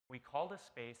We call this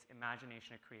space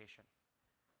imagination and creation.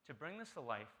 To bring this to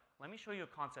life, let me show you a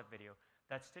concept video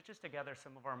that stitches together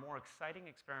some of our more exciting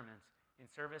experiments in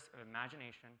service of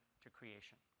imagination to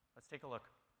creation. Let's take a look.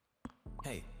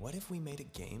 Hey, what if we made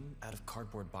a game out of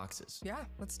cardboard boxes? Yeah,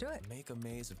 let's do it. Make a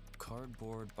maze of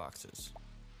cardboard boxes.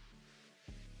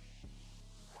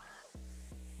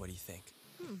 What do you think?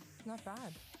 Not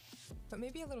bad. But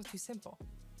maybe a little too simple.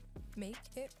 Make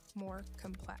it more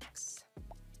complex.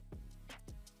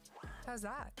 How's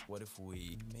that? What if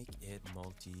we make it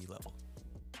multi-level?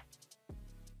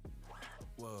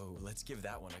 Whoa, let's give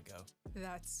that one a go.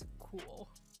 That's cool.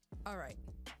 All right,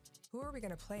 who are we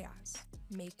gonna play as?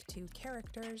 Make 2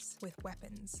 characters with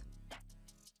weapons.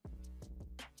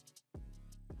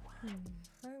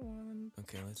 I want...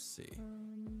 Okay, let's see.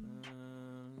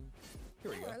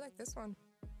 Here we go. I like this one.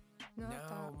 Not Now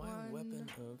that my one. weapon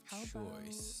of How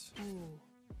choice. about... Ooh.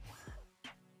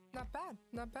 Not bad,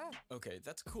 not bad. Okay,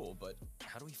 that's cool, but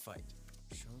how do we fight?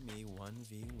 Show me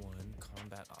 1v1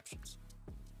 combat options.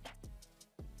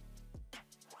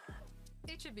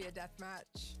 It should be a death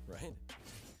match. Right?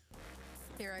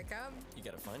 Here I come. You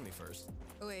gotta find me first.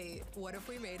 Wait, what if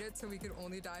we made it so we could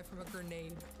only die from a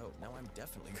grenade? Oh, now I'm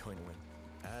definitely going to win.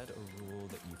 Add a rule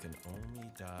that you can only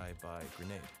die by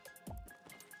grenade.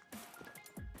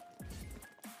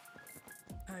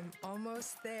 I'm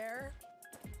almost there.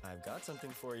 I've got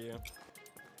something for you.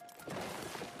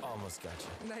 Almost got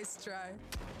you. Nice try.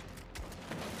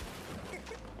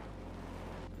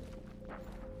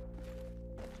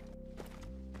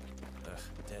 Ugh,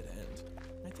 dead end.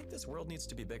 I think this world needs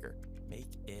to be bigger. Make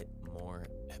it more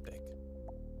epic.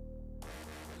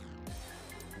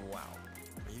 Wow.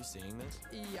 Are you seeing this?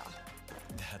 Yeah.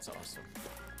 That's awesome.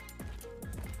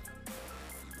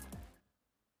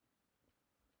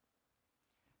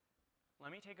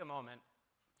 Let me take a moment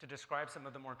to describe some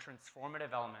of the more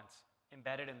transformative elements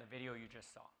embedded in the video you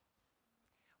just saw.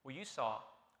 What you saw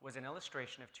was an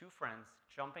illustration of 2 friends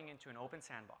jumping into an open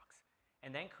sandbox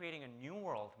and then creating a new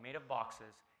world made of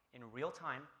boxes in real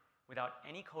time without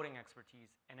any coding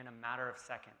expertise and in a matter of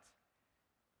seconds.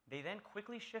 They then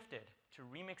quickly shifted to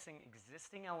remixing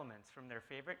existing elements from their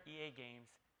favorite EA games,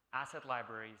 asset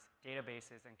libraries,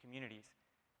 databases, and communities,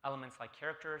 elements like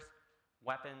characters,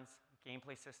 weapons,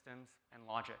 gameplay systems, and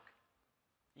logic.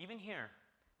 Even here,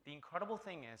 the incredible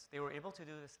thing is they were able to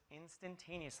do this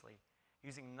instantaneously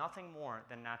using nothing more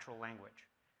than natural language.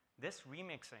 This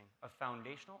remixing of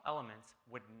foundational elements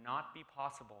would not be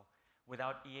possible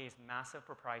without EA's massive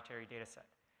proprietary dataset,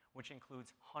 which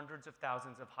includes hundreds of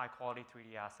thousands of high-quality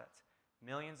 3D assets,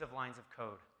 millions of lines of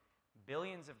code,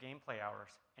 billions of gameplay hours,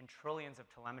 and trillions of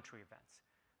telemetry events.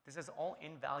 This is all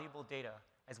invaluable data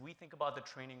as we think about the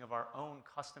training of our own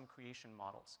custom creation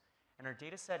models. And our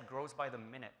dataset grows by the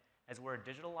minute as we're a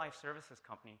digital life services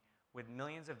company with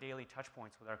millions of daily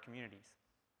touchpoints with our communities.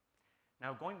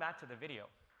 Now, going back to the video,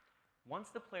 once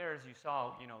the players you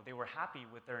saw, they were happy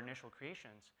with their initial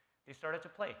creations, they started to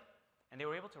play. And they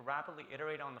were able to rapidly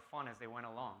iterate on the fun as they went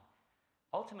along.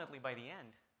 Ultimately, by the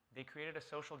end, they created a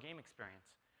social game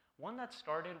experience, one that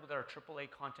started with our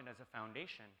AAA content as a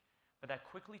foundation, but that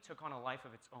quickly took on a life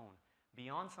of its own,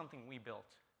 beyond something we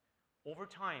built. Over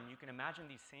time, you can imagine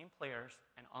these same players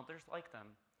and others like them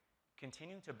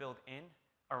continuing to build in,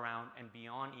 around, and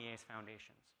beyond EA's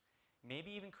foundations,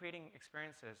 maybe even creating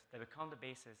experiences that become the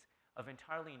basis of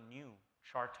entirely new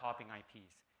chart-topping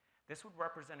IPs. This would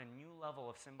represent a new level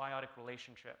of symbiotic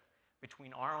relationship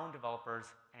between our own developers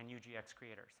and UGX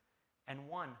creators, and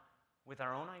one with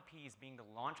our own IPs being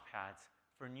the launch pads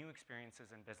for new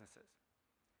experiences and businesses.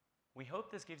 We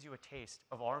hope this gives you a taste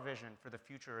of our vision for the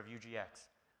future of UGX,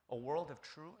 a world of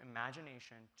true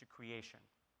imagination to creation.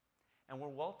 And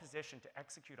we're well positioned to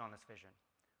execute on this vision.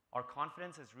 Our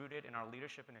confidence is rooted in our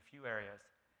leadership in a few areas.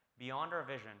 Beyond our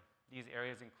vision, these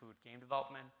areas include game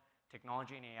development,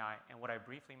 technology and AI, and what I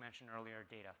briefly mentioned earlier,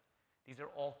 data. These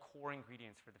are all core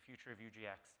ingredients for the future of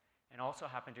UGX, and also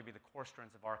happen to be the core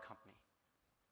strengths of our company.